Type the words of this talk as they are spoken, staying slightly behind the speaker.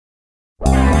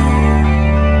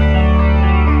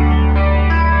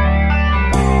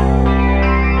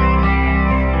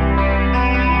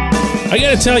I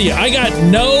got to tell you, I got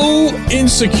no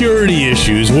insecurity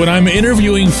issues when I'm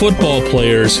interviewing football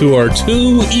players who are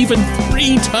 2, even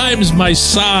 3 times my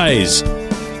size.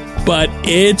 But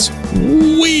it's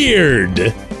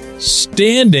weird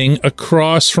standing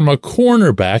across from a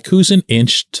cornerback who's an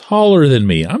inch taller than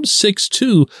me. I'm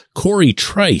 6'2". Corey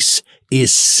Trice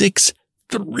is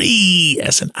 6'3"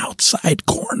 as an outside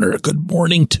corner. Good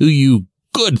morning to you.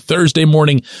 Good Thursday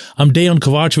morning. I'm Dejan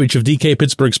Kovacevic of DK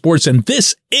Pittsburgh Sports, and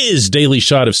this is Daily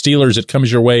Shot of Steelers. It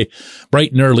comes your way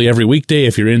bright and early every weekday.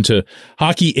 If you're into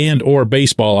hockey and or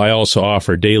baseball, I also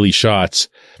offer daily shots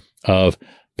of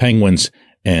Penguins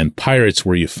and Pirates,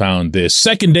 where you found this.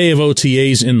 Second day of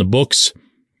OTAs in the books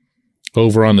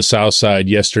over on the South Side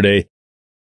yesterday.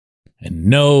 And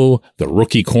no, the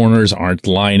rookie corners aren't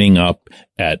lining up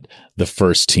at the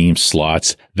first team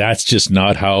slots. That's just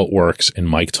not how it works in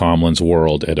Mike Tomlin's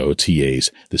world at OTAs.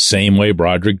 The same way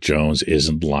Broderick Jones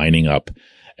isn't lining up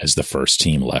as the first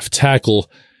team left tackle.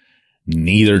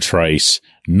 Neither Trice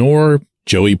nor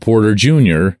Joey Porter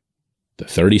Jr., the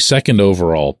 32nd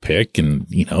overall pick and,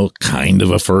 kind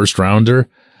of a first rounder.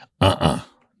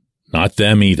 Not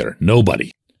them either.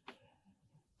 Nobody.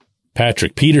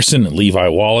 Patrick Peterson and Levi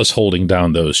Wallace holding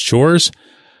down those chores.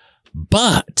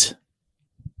 But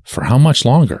for how much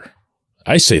longer?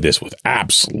 I say this with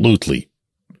absolutely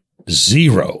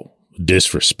zero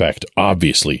disrespect,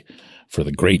 obviously, for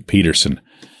the great Peterson,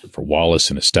 for Wallace,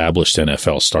 an established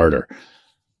NFL starter.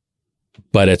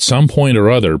 But at some point or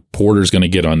other, Porter's going to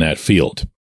get on that field.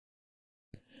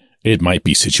 It might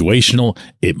be situational.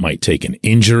 It might take an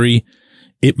injury.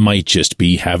 It might just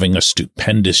be having a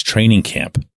stupendous training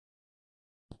camp.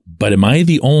 But am I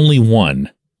the only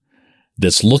one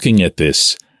that's looking at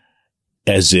this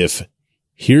as if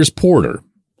here's Porter,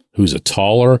 who's a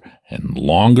taller and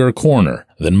longer corner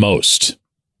than most,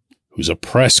 who's a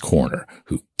press corner,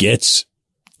 who gets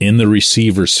in the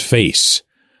receiver's face,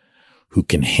 who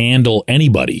can handle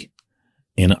anybody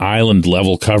in island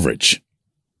level coverage.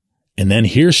 And then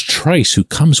here's Trice, who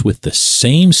comes with the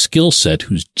same skill set,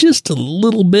 who's just a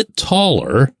little bit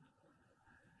taller.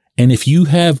 And if you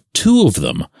have two of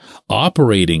them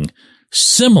operating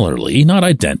similarly, not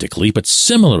identically, but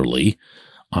similarly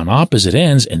on opposite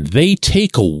ends, and they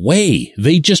take away,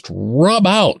 they just rub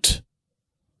out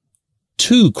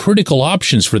two critical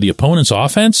options for the opponent's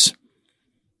offense,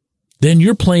 then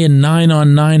you're playing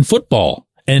 9-on-9 football.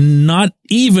 And not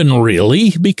even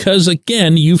really, because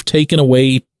again, you've taken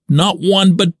away not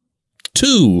one, but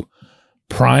two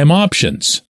prime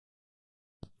options.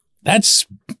 That's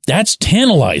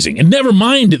tantalizing. And never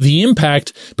mind the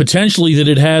impact potentially that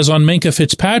it has on Minkah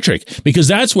Fitzpatrick, because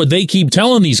that's what they keep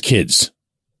telling these kids.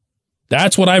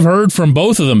 That's what I've heard from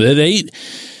both of them.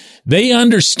 They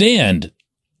understand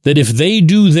that if they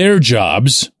do their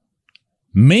jobs,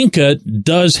 Minkah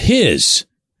does his.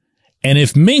 And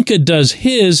if Minkah does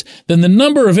his, then the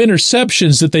number of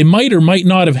interceptions that they might or might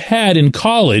not have had in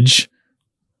college,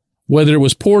 whether it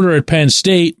was Porter at Penn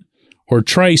State or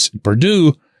Trice at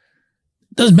Purdue,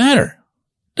 doesn't matter.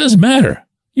 Doesn't matter.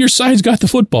 Your side's got the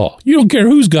football. You don't care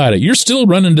who's got it. You're still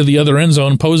running to the other end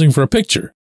zone posing for a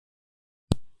picture.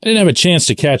 I didn't have a chance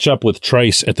to catch up with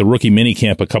Trice at the rookie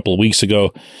minicamp a couple of weeks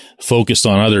ago, focused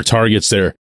on other targets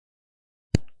there.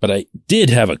 But I did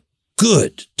have a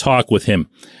good talk with him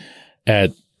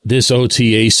at this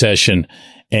OTA session,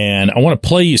 and I want to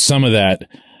play you some of that,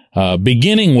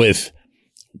 beginning with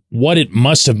what it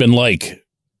must have been like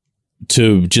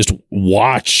to just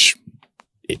watch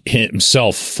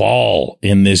himself fall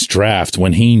in this draft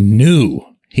when he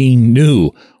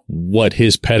knew what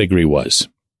his pedigree was.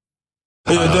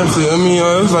 Yeah, definitely. I mean,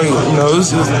 it was like, it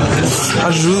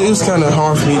was kind of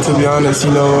hard for me, to be honest.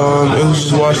 It was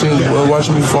just watching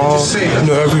me fall,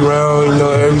 every round,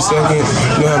 every second,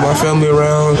 have my family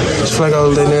around. Just feel like I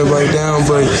was letting everybody down.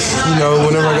 But,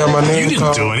 whenever I got my name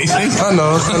called. You didn't do anything. I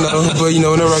know. But,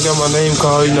 whenever I got my name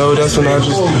called, that's when I was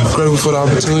just grateful for the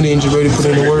opportunity and just ready to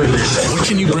put in the work. What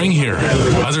can you bring here,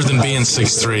 other than being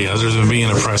 6'3", other than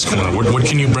being a press corner? What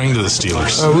can you bring to the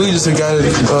Steelers? Really just a guy that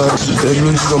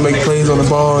really just going to make plays on the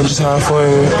ball and just have fun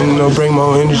and bring my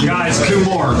own energy. Guys, 2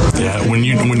 more. Yeah, when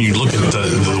you look at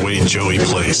the way Joey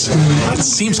plays, it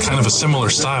seems kind of a similar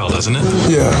style, doesn't it?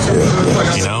 Yeah.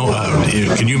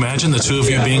 Can you imagine the two of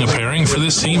you being a pairing for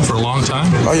this team for a long time?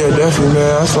 Oh yeah, definitely,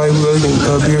 man. I feel like we really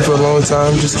can be here for a long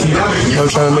time. Just keep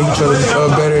trying to make each other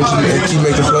better and keep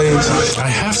making plays.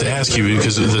 I have to ask you,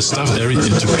 because the stuff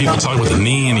people talk about the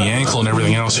knee and the ankle and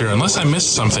everything else here. Unless I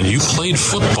missed something, you played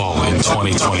football in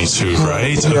 2022,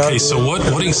 right? Yeah. Okay, so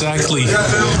So what exactly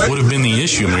would have been the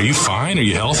issue? I mean, are you fine? Are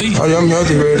you healthy? Oh, yeah, I'm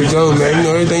healthy, ready to go, man.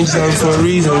 Everything just happened for a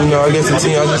reason. I guess the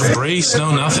team, brace,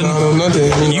 no nothing? No, nothing.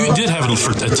 You did have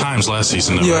it at times last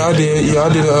season, though, yeah, right? I did. Yeah,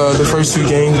 I did the first 2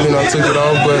 games, then I took it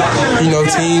off. But,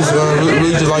 teams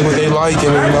really just like what they like,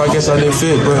 and, I guess I didn't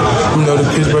fit. But, the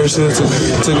Pittsburgh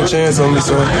Steelers took a chance on me,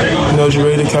 so, just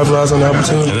ready to capitalize on the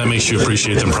opportunity. And that makes you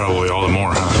appreciate them probably all the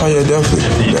more, huh? Oh, yeah,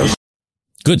 definitely.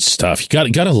 Good stuff.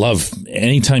 You gotta love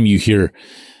anytime you hear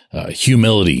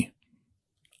humility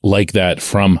like that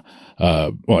from,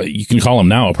 you can call him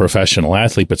now a professional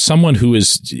athlete, but someone who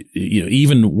is,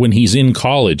 even when he's in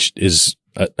college, is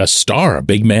a star, a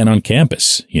big man on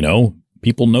campus.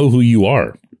 People know who you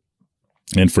are.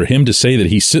 And for him to say that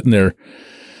he's sitting there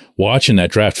watching that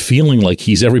draft, feeling like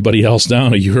he's everybody else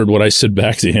down, you heard what I said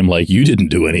back to him, like, you didn't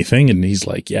do anything. And he's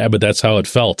like, yeah, but that's how it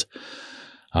felt.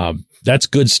 That's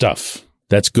good stuff.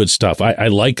 That's good stuff. I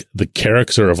like the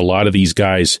character of a lot of these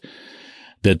guys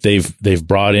that they've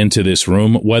brought into this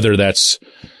room, whether that's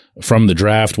from the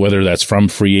draft, whether that's from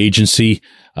free agency.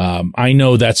 I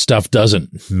know that stuff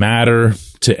doesn't matter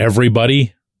to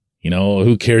everybody.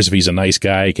 Who cares if he's a nice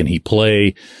guy? Can he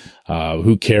play?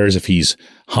 Who cares if he's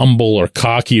humble or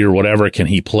cocky or whatever? Can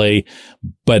he play?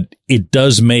 But it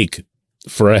does make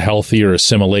for a healthier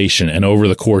assimilation. And over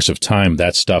the course of time,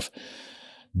 that stuff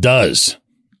does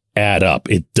add up.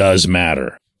 It does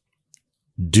matter.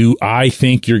 Do I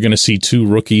think you're going to see 2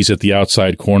 rookies at the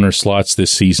outside corner slots this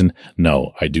season?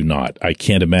 No, I do not. I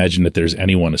can't imagine that there's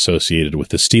anyone associated with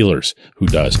the Steelers who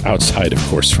does, outside, of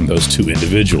course, from those 2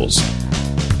 individuals.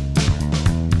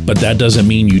 But that doesn't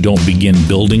mean you don't begin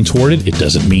building toward it. It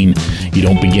doesn't mean you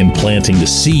don't begin planting the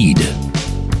seed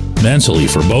mentally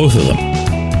for both of them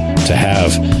to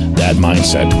have that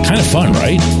mindset. Kind of fun,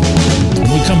 right?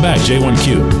 When we come back,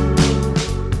 J1Q.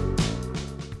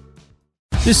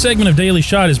 This segment of Daily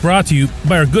Shot is brought to you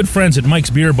by our good friends at Mike's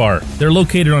Beer Bar. They're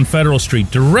located on Federal Street,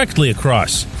 directly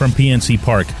across from PNC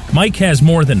Park. Mike has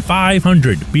more than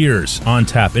 500 beers on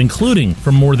tap, including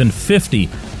from more than 50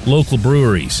 local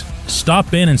breweries.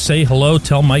 Stop in and say hello.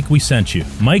 Tell Mike we sent you.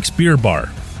 Mike's Beer Bar.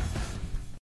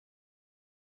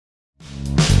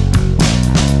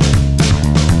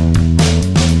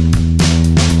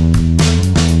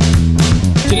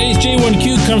 Today's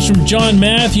J1Q comes from John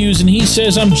Matthews, and he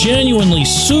says, I'm genuinely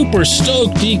super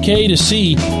stoked, DK, to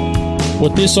see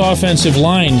what this offensive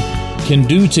line can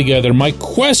do together. My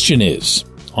question is,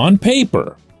 on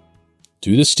paper,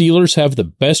 do the Steelers have the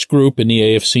best group in the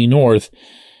AFC North?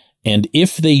 And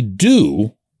if they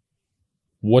do,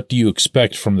 what do you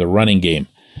expect from the running game?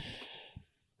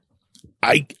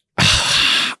 I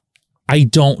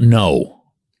don't know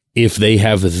if they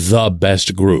have the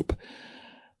best group.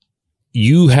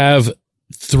 You have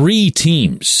 3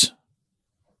 teams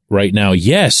right now,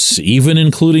 yes, even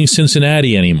including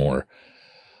Cincinnati anymore,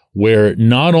 where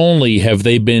not only have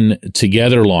they been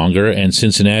together longer, and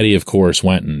Cincinnati, of course,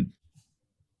 went and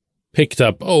picked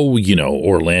up,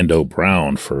 Orlando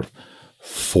Brown for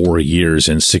 4 years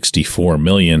and $64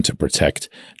 million to protect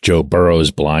Joe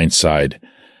Burrow's blind side.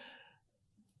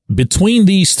 Between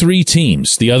these 3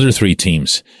 teams, the other 3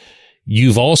 teams,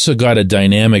 you've also got a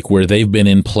dynamic where they've been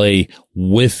in play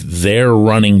with their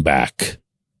running back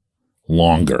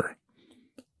longer.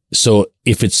 So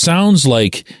if it sounds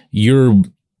like you're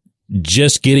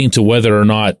just getting to whether or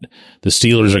not the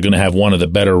Steelers are going to have one of the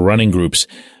better running groups,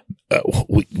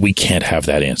 we can't have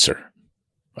that answer.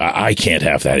 I can't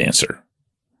have that answer,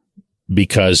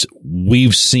 because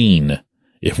we've seen,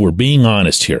 if we're being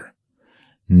honest here,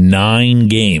 9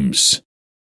 games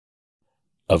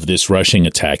of this rushing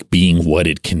attack being what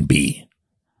it can be.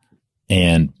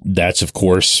 And that's, of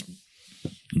course,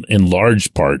 in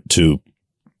large part to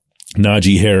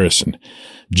Najee Harris and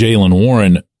Jaylen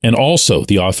Warren, and also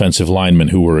the offensive linemen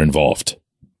who were involved.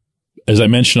 As I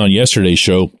mentioned on yesterday's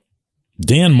show,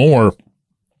 Dan Moore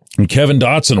and Kevin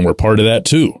Dotson were part of that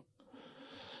too.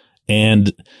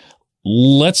 And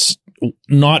let's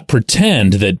not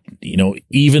pretend that,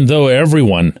 even though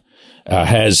everyone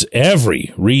has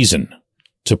every reason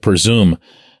to presume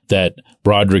that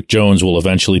Broderick Jones will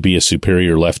eventually be a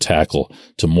superior left tackle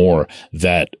to Moore,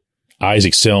 that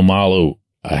Isaac Seumalo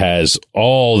has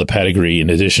all the pedigree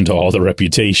in addition to all the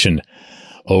reputation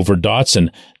over Dotson,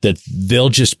 that they'll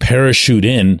just parachute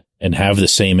in and have the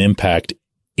same impact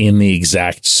in the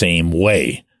exact same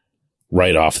way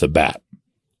right off the bat.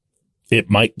 It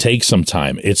might take some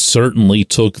time. It certainly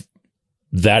took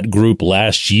that group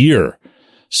last year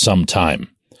some time.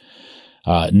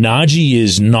 Najee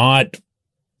is not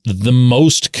the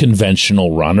most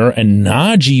conventional runner, and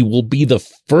Najee will be the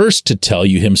first to tell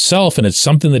you himself, and it's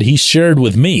something that he shared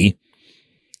with me,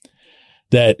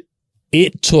 that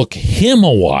it took him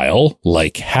a while,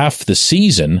 like half the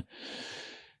season,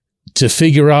 to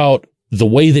figure out the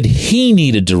way that he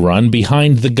needed to run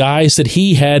behind the guys that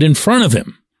he had in front of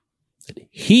him.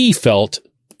 He felt,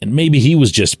 and maybe he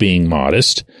was just being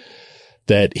modest,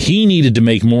 that he needed to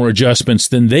make more adjustments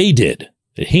than they did.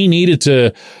 That he needed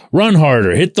to run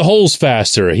harder, hit the holes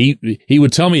faster. He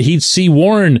would tell me he'd see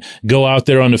Warren go out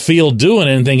there on the field doing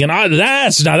it and thinking,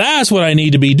 that's what I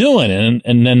need to be doing.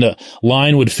 And then the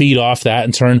line would feed off that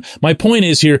and turn. My point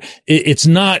is here, it's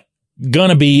not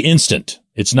going to be instant.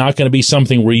 It's not going to be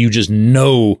something where you just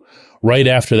know right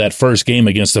after that first game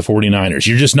against the 49ers.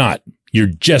 You're just not. You're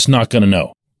just not going to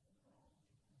know.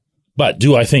 But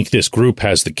do I think this group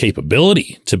has the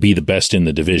capability to be the best in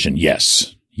the division?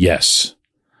 Yes. Yes.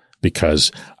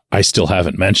 Because I still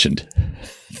haven't mentioned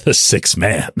the sixth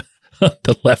man,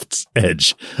 the left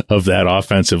edge of that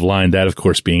offensive line, that, of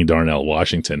course, being Darnell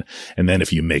Washington. And then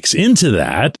if you mix into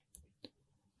that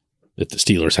the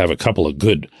Steelers have a couple of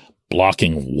good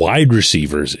blocking wide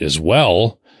receivers as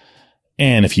well,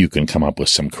 and if you can come up with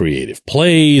some creative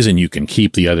plays and you can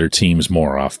keep the other teams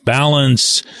more off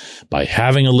balance by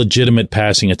having a legitimate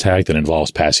passing attack that involves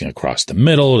passing across the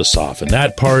middle to soften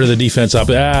that part of the defense up,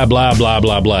 blah, blah,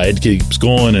 blah, blah. It keeps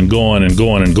going and going and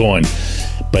going and going.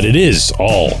 But it is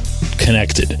all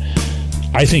connected.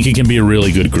 I think it can be a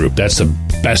really good group. That's the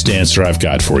best answer I've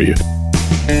got for you.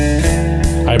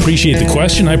 I appreciate the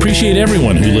question. I appreciate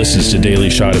everyone who listens to Daily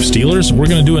Shot of Steelers. We're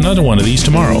going to do another one of these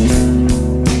tomorrow.